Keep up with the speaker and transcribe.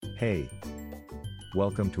Hey!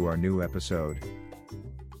 Welcome to our new episode.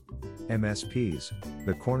 MSPs,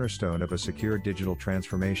 the cornerstone of a secure digital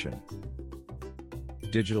transformation.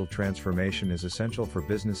 Digital transformation is essential for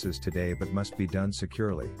businesses today but must be done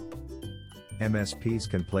securely. MSPs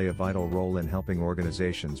can play a vital role in helping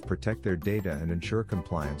organizations protect their data and ensure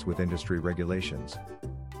compliance with industry regulations.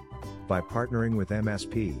 By partnering with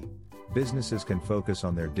MSP, businesses can focus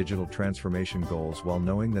on their digital transformation goals while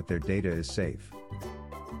knowing that their data is safe.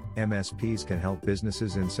 MSPs can help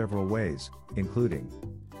businesses in several ways, including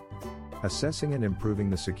assessing and improving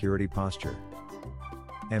the security posture.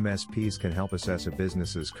 MSPs can help assess a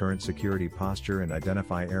business's current security posture and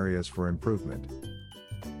identify areas for improvement.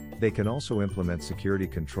 They can also implement security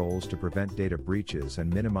controls to prevent data breaches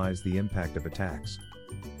and minimize the impact of attacks.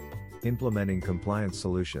 Implementing compliance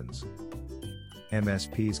solutions.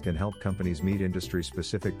 MSPs can help companies meet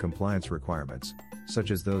industry-specific compliance requirements,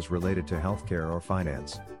 such as those related to healthcare or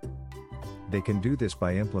finance. They can do this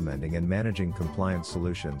by implementing and managing compliance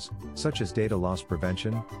solutions, such as data loss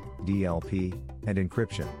prevention, DLP, and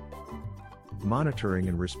encryption. Monitoring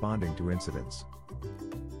and responding to incidents.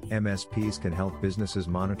 MSPs can help businesses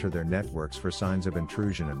monitor their networks for signs of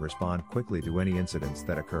intrusion and respond quickly to any incidents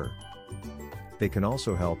that occur. They can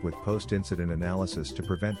also help with post-incident analysis to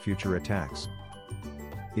prevent future attacks.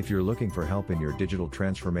 If you're looking for help in your digital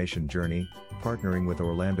transformation journey, partnering with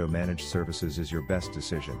Orlando Managed Services is your best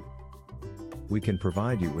decision. We can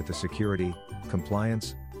provide you with the security,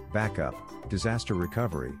 compliance, backup, disaster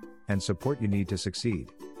recovery, and support you need to succeed.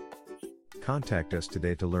 Contact us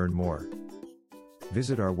today to learn more.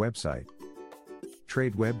 Visit our website,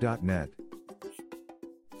 tradeweb.net.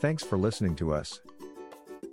 Thanks for listening to us.